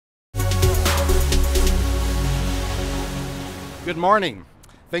Good morning.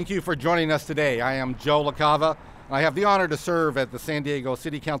 Thank you for joining us today. I am Joe LaCava, and I have the honor to serve as the San Diego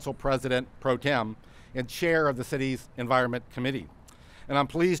City Council President Pro Tem and Chair of the city's Environment Committee. And I'm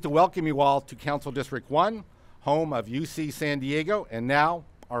pleased to welcome you all to Council District 1, home of UC San Diego, and now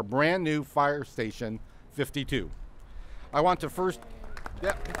our brand new Fire Station 52. I want to first...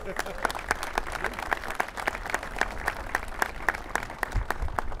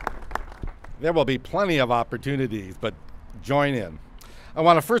 There will be plenty of opportunities, but join in. I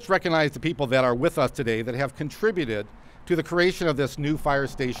want to first recognize the people that are with us today that have contributed to the creation of this new fire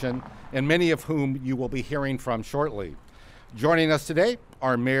station, and many of whom you will be hearing from shortly. Joining us today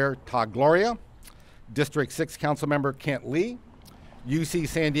are Mayor Todd Gloria, District 6 Councilmember Kent Lee, UC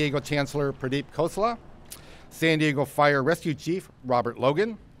San Diego Chancellor Pradeep Khosla, San Diego Fire Rescue Chief Robert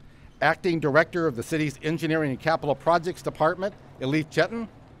Logan, Acting Director of the city's Engineering and Capital Projects Department, Elif Chetan,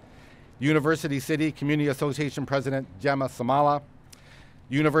 University City Community Association President Gemma Samala,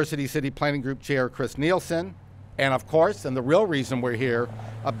 University City Planning Group Chair Chris Nielsen, and of course, and the real reason we're here,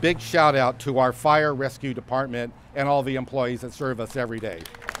 a big shout out to our Fire Rescue Department and all the employees that serve us every day.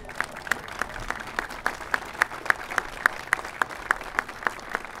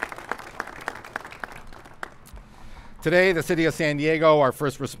 Today, the City of San Diego, our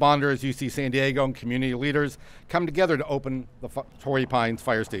first responders, UC San Diego, and community leaders come together to open the Torrey Pines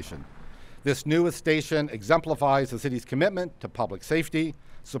Fire Station. This newest station exemplifies the city's commitment to public safety,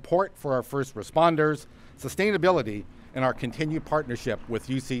 support for our first responders, sustainability, and our continued partnership with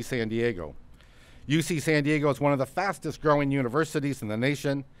UC San Diego. UC San Diego is one of the fastest growing universities in the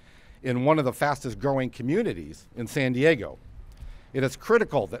nation, in one of the fastest growing communities in San Diego. It is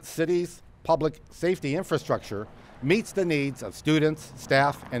critical that city's public safety infrastructure meets the needs of students,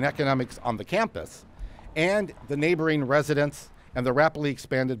 staff, and economics on the campus, and the neighboring residents and the rapidly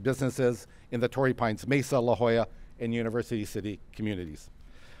expanded businesses in the Torrey Pines, Mesa, La Jolla, and University City communities.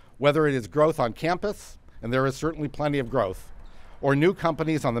 Whether it is growth on campus, and there is certainly plenty of growth, or new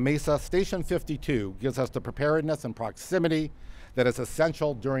companies on the Mesa, Station 52 gives us the preparedness and proximity that is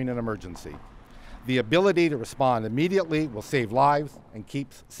essential during an emergency. The ability to respond immediately will save lives and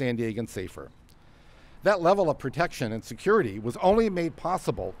keeps San Diegans safer. That level of protection and security was only made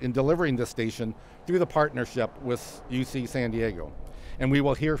possible in delivering this station through the partnership with UC San Diego. And we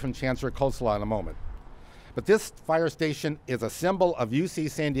will hear from Chancellor Khosla in a moment. But this fire station is a symbol of UC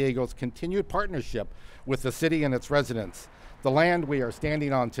San Diego's continued partnership with the city and its residents. The land we are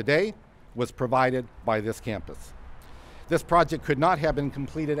standing on today was provided by this campus. This project could not have been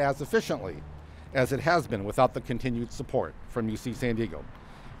completed as efficiently as it has been without the continued support from UC San Diego.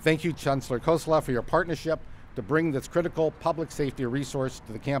 Thank you, Chancellor Khosla, for your partnership to bring this critical public safety resource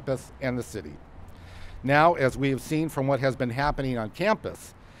to the campus and the city. Now, as we have seen from what has been happening on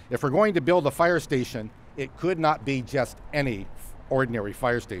campus, if we're going to build a fire station, it could not be just any ordinary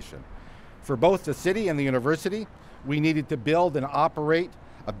fire station. For both the city and the university, we needed to build and operate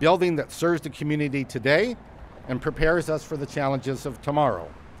a building that serves the community today and prepares us for the challenges of tomorrow.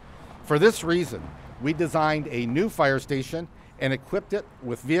 For this reason, we designed a new fire station and equipped it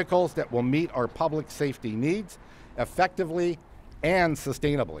with vehicles that will meet our public safety needs effectively and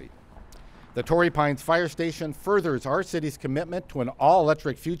sustainably. The Torrey Pines Fire Station furthers our city's commitment to an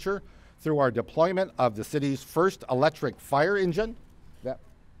all-electric future through our deployment of the city's first electric fire engine, that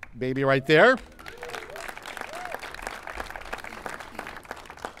baby right there,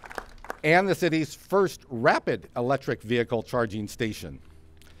 and the city's first rapid electric vehicle charging station.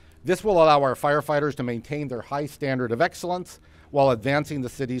 This will allow our firefighters to maintain their high standard of excellence while advancing the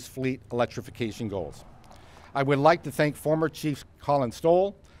city's fleet electrification goals. I would like to thank former Chief Colin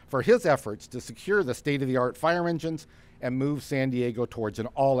Stoll for his efforts to secure the state-of-the-art fire engines and move San Diego towards an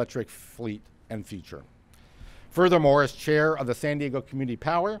all-electric fleet and future. Furthermore, as chair of the San Diego Community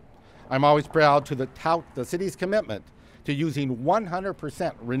Power, I'm always proud to tout the city's commitment to using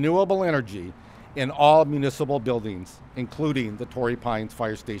 100% renewable energy in all municipal buildings, including the Torrey Pines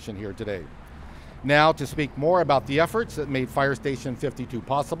Fire Station here today. Now, to speak more about the efforts that made Fire Station 52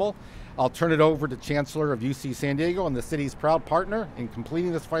 possible, I'll turn it over to Chancellor of UC San Diego and the city's proud partner in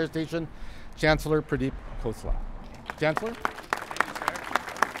completing this fire station, Chancellor Pradeep Khosla. Chancellor?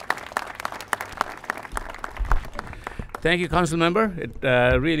 Thank you, Council Member. It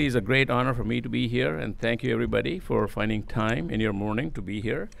really is a great honor for me to be here, and thank you everybody for finding time in your morning to be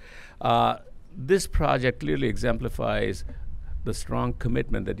here. This project clearly exemplifies the strong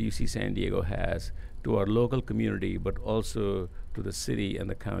commitment that UC San Diego has to our local community, but also to the city and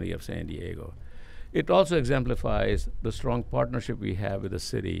the county of San Diego. It also exemplifies the strong partnership we have with the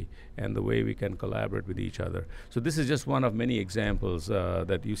city and the way we can collaborate with each other. So this is just one of many examples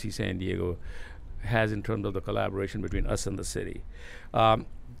that UC San Diego has in terms of the collaboration between us and the city.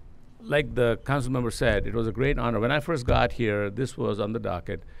 Like the council member said, it was a great honor. When I first got here, this was on the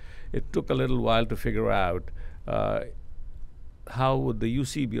docket. It took a little while to figure out how would the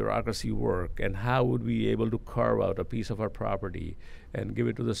UC bureaucracy work and how would we be able to carve out a piece of our property and give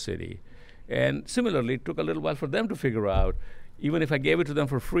it to the city. And similarly, it took a little while for them to figure out, even if I gave it to them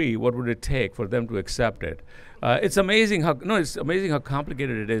for free, what would it take for them to accept it? It's amazing how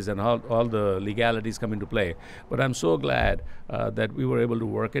complicated it is and how all the legalities come into play. But I'm so glad that we were able to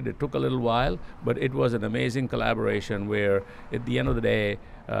work it. It took a little while, but it was an amazing collaboration where at the end of the day,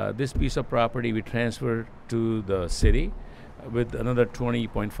 this piece of property we transferred to the city with another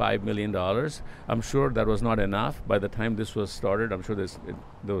 $20.5 million. I'm sure that was not enough by the time this was started. I'm sure there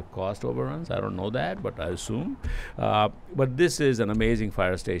were cost overruns. I don't know that, but I assume. But this is an amazing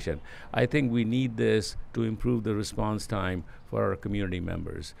fire station. I think we need this to improve the response time for our community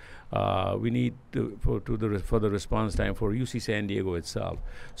members. We need for the response time for UC San Diego itself.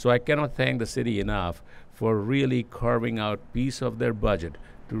 So I cannot thank the city enough for really carving out piece of their budget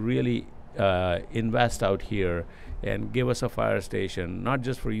to really invest out here and give us a fire station, not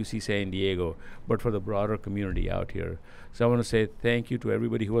just for UC San Diego, but for the broader community out here. So I want to say thank you to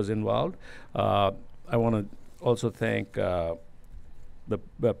everybody who was involved. I want to also thank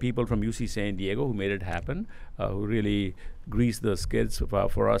the people from UC San Diego who made it happen, who really greased the skids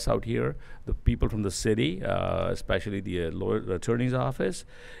for us out here, the people from the city, especially the attorney's office,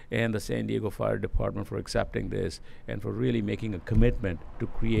 and the San Diego Fire Department for accepting this and for really making a commitment to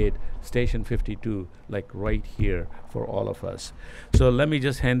create Station 52 like right here for all of us. So let me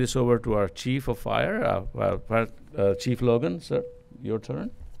just hand this over to our Chief of Fire, Chief Logan. Sir, your turn.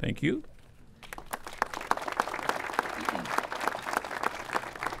 Thank you.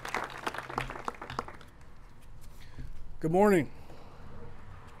 Good morning.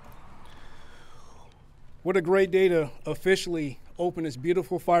 What a great day to officially open this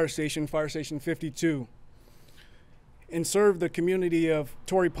beautiful fire station, Fire Station 52, and serve the community of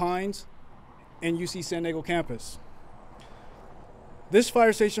Torrey Pines and UC San Diego campus. This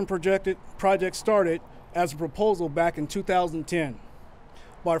fire station project started as a proposal back in 2010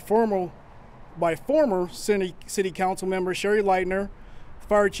 by former City Council member Sherry Leitner,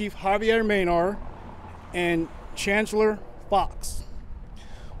 Fire Chief Javier Maynard, and Chancellor Fox.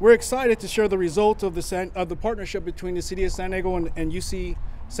 We're excited to share the results of the partnership between the City of San Diego and UC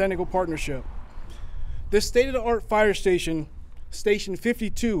San Diego partnership. This state-of-the-art fire station, Station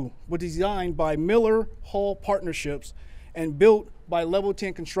 52, was designed by Miller Hall Partnerships and built by Level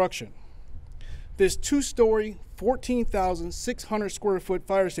 10 Construction. This two-story, 14,600 square foot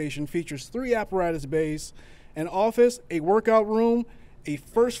fire station features 3 apparatus bays, an office, a workout room, a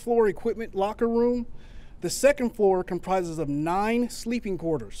first floor equipment locker room. The second floor comprises of 9 sleeping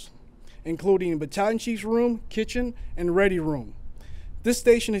quarters, including a battalion chief's room, kitchen, and ready room. This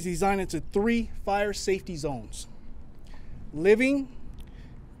station is designed into 3 fire safety zones: living,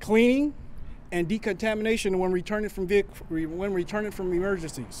 cleaning, and decontamination when returning from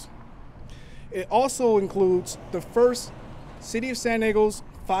emergencies. It also includes the first City of San Diego's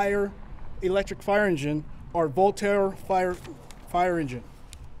electric fire engine, or Voltaire fire engine.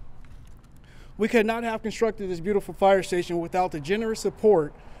 We could not have constructed this beautiful fire station without the generous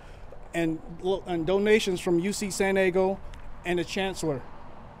support and donations from UC San Diego and the Chancellor.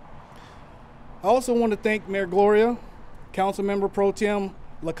 I also want to thank Mayor Gloria, Councilmember Pro Tem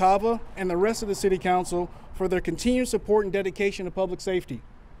LaCava, and the rest of the City Council for their continued support and dedication to public safety.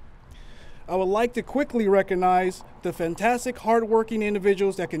 I would like to quickly recognize the fantastic, hardworking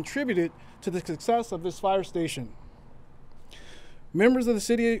individuals that contributed to the success of this fire station. Members of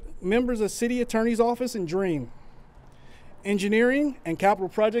the City Attorney's Office and Dream, Engineering and Capital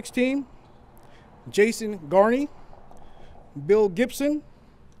Projects team, Jason Garney, Bill Gibson,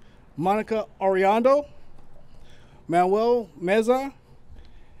 Monica Ariando, Manuel Meza,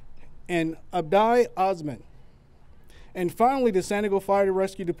 and Abdai Osman. And finally, the San Diego Fire and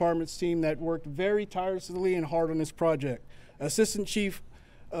Rescue Department's team that worked very tirelessly and hard on this project. Assistant Chief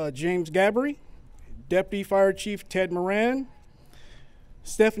James Gabry, Deputy Fire Chief Ted Moran,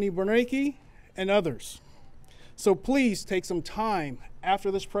 Stephanie Bernanke, and others. So please take some time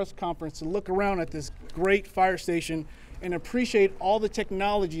after this press conference to look around at this great fire station and appreciate all the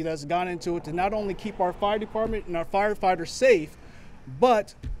technology that's gone into it to not only keep our fire department and our firefighters safe,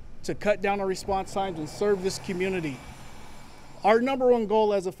 but to cut down our response times and serve this community. Our #1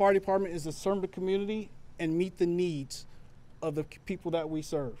 goal as a fire department is to serve the community and meet the needs of the people that we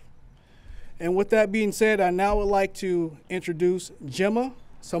serve. And with that being said, I now would like to introduce Gemma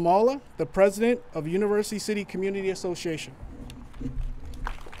Samala, the president of University City Community Association.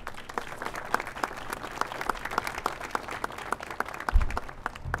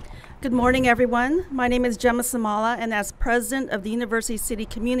 Good morning, everyone. My name is Gemma Samala, and as president of the University City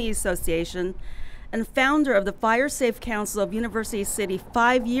Community Association and founder of the Fire Safe Council of University City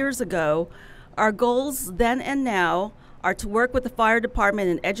 5 years ago, our goals then and now are to work with the fire department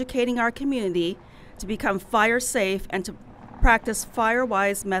in educating our community to become fire safe and to practice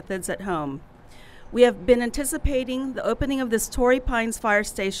fire-wise methods at home. We have been anticipating the opening of this Torrey Pines Fire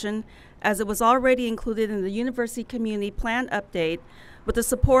Station as it was already included in the University Community Plan Update with the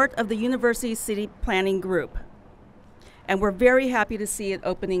support of the University City Planning Group. And we're very happy to see it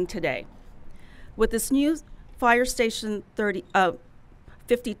opening today. With this new Fire Station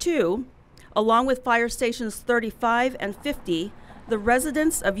 52, along with Fire Stations 35 and 50, the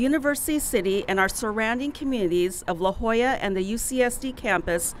residents of University City and our surrounding communities of La Jolla and the UCSD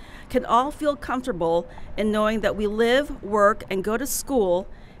campus can all feel comfortable in knowing that we live, work, and go to school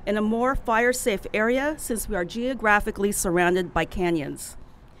in a more fire-safe area since we are geographically surrounded by canyons.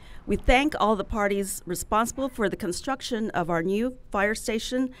 We thank all the parties responsible for the construction of our new fire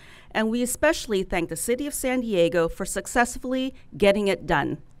station, and we especially thank the City of San Diego for successfully getting it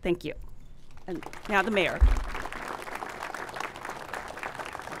done. Thank you. And now the mayor.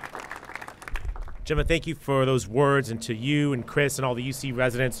 Gemma, thank you for those words, and to you and Chris and all the UC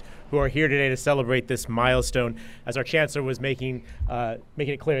residents who are here today to celebrate this milestone. As our chancellor was making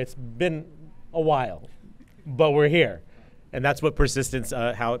it clear, it's been a while, but we're here. And that's what persistence,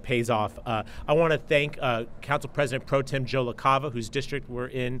 how it pays off. I want to thank Council President Pro Tem Joe LaCava, whose district we're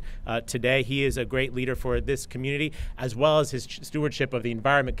in today. He is a great leader for this community, as well as his stewardship of the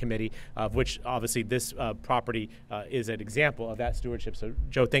Environment Committee, of which obviously this property is an example of that stewardship. So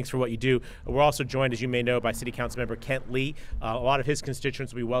Joe, thanks for what you do. We're also joined, as you may know, by City Council Member Kent Lee. A lot of his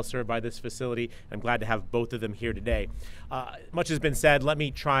constituents will be well served by this facility. I'm glad to have both of them here today. Much has been said. Let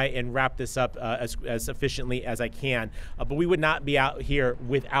me try and wrap this up as efficiently as I can. But we would not be out here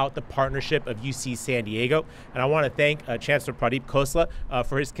without the partnership of UC San Diego. And I want to thank Chancellor Pradeep Khosla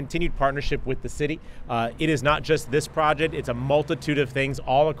for his continued partnership with the city. It is not just this project, it's a multitude of things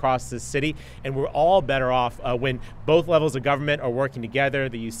all across the city. And we're all better off when both levels of government are working together,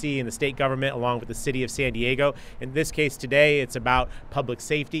 the UC and the state government, along with the city of San Diego. In this case today, it's about public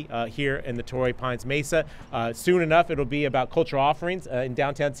safety here in the Torrey Pines Mesa. Soon enough, it'll be about cultural offerings in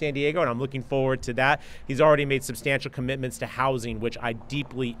downtown San Diego, and I'm looking forward to that. He's already made substantial commitments to housing, which I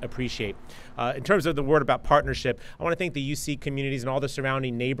deeply appreciate. In terms of the word about partnership, I want to thank the UC communities and all the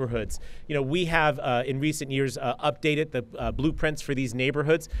surrounding neighborhoods. You know, we have in recent years updated the blueprints for these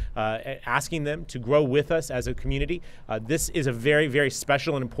neighborhoods, asking them to grow with us as a community. This is a very, very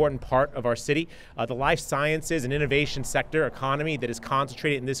special and important part of our city. The life sciences and innovation sector economy that is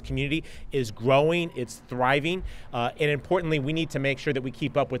concentrated in this community is growing, it's thriving, and importantly, we need to make sure that we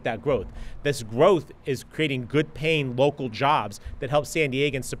keep up with that growth. This growth is creating good paying local jobs that help San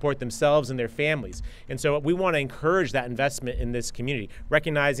Diegans support themselves and their families. And so we want to encourage that investment in this community,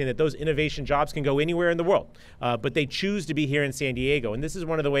 recognizing that those innovation jobs can go anywhere in the world, but they choose to be here in San Diego. And this is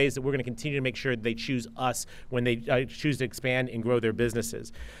one of the ways that we're going to continue to make sure that they choose us when they choose to expand and grow their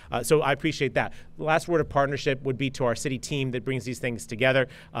businesses. So I appreciate that. The last word of partnership would be to our city team that brings these things together.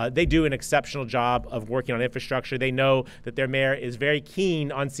 They do an exceptional job of working on infrastructure. They know that their mayor is very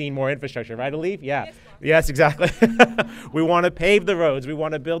keen on seeing more infrastructure, right, Alif? Yeah. Yes, exactly. We want to pave the roads. We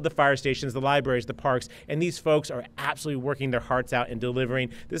want to build the fire stations, the libraries, the parks, and these folks are absolutely working their hearts out and delivering.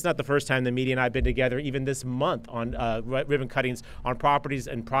 This is not the first time the media and I have been together, even this month, on ribbon cuttings on properties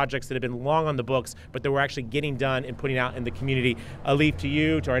and projects that have been long on the books, but that we're actually getting done and putting out in the community. Alif, to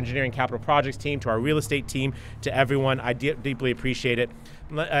you, to our engineering capital projects team, to our real estate team, to everyone, I deeply appreciate it.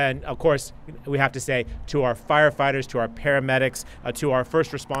 And of course, we have to say to our firefighters, to our paramedics, to our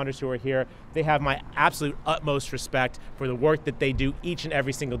first responders who are here, they have my absolute utmost respect for the work that they do each and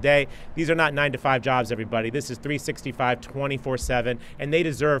every single day. These are not 9-to-5 jobs, everybody. This is 365, 24/7, and they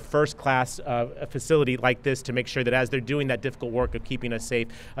deserve first-class a facility like this to make sure that as they're doing that difficult work of keeping us safe,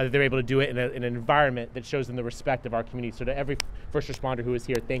 that they're able to do it in an environment that shows them the respect of our community. So to every first responder who is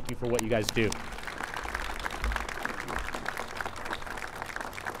here, thank you for what you guys do.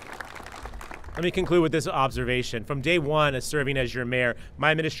 Let me conclude with this observation. From day one as serving as your mayor,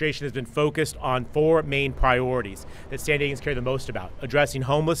 my administration has been focused on 4 main priorities that San Diegans care the most about: addressing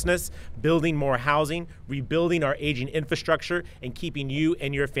homelessness, building more housing, rebuilding our aging infrastructure, and keeping you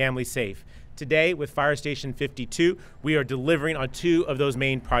and your family safe. Today, with Fire Station 52, we are delivering on 2 of those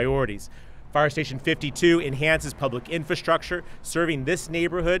main priorities. Fire Station 52 enhances public infrastructure, serving this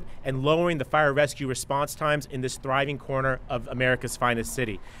neighborhood and lowering the fire rescue response times in this thriving corner of America's finest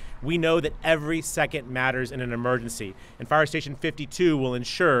city. We know that every second matters in an emergency, and Fire Station 52 will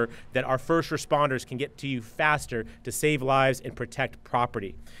ensure that our first responders can get to you faster to save lives and protect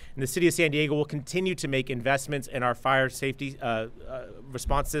property. And the City of San Diego will continue to make investments in our fire safety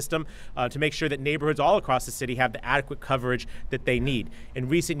response system to make sure that neighborhoods all across the city have the adequate coverage that they need. In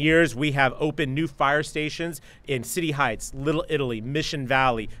recent years, we have opened new fire stations in City Heights, Little Italy, Mission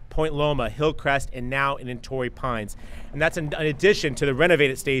Valley, Point Loma, Hillcrest, and now in Torrey Pines. And that's in addition to the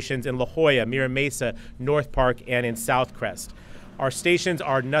renovated stations in La Jolla, Mira Mesa, North Park, and in Southcrest. Our stations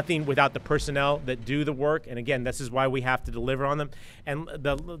are nothing without the personnel that do the work, and again, this is why we have to deliver on them. And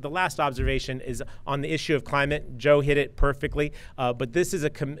the last observation is on the issue of climate. Joe hit it perfectly, but this is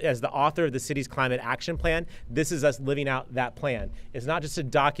as the author of the city's climate action plan, this is us living out that plan. It's not just a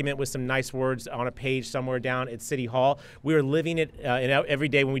document with some nice words on a page somewhere down at City Hall. We are living it every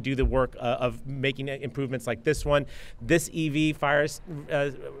day when we do the work of making improvements like this one. This EV fire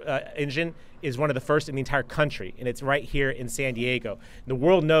engine is one of the first in the entire country, and it's right here in San Diego. The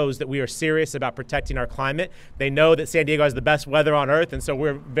world knows that we are serious about protecting our climate. They know that San Diego has the best weather on earth, and so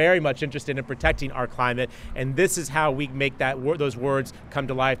we're very much interested in protecting our climate, and this is how we make those words come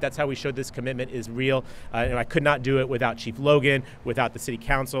to life. That's how we show this commitment is real, and I could not do it without Chief Logan, without the City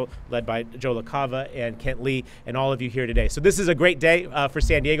Council, led by Joe LaCava and Kent Lee, and all of you here today. So this is a great day for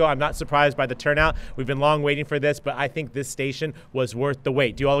San Diego. I'm not surprised by the turnout. We've been long waiting for this, but I think this station was worth the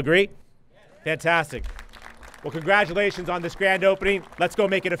wait. Do you all agree? Fantastic. Well, congratulations on this grand opening. Let's go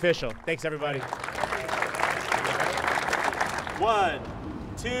make it official. Thanks, everybody. 1,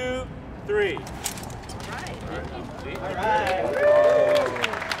 2, 3. All right. All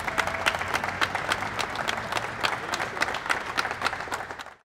right.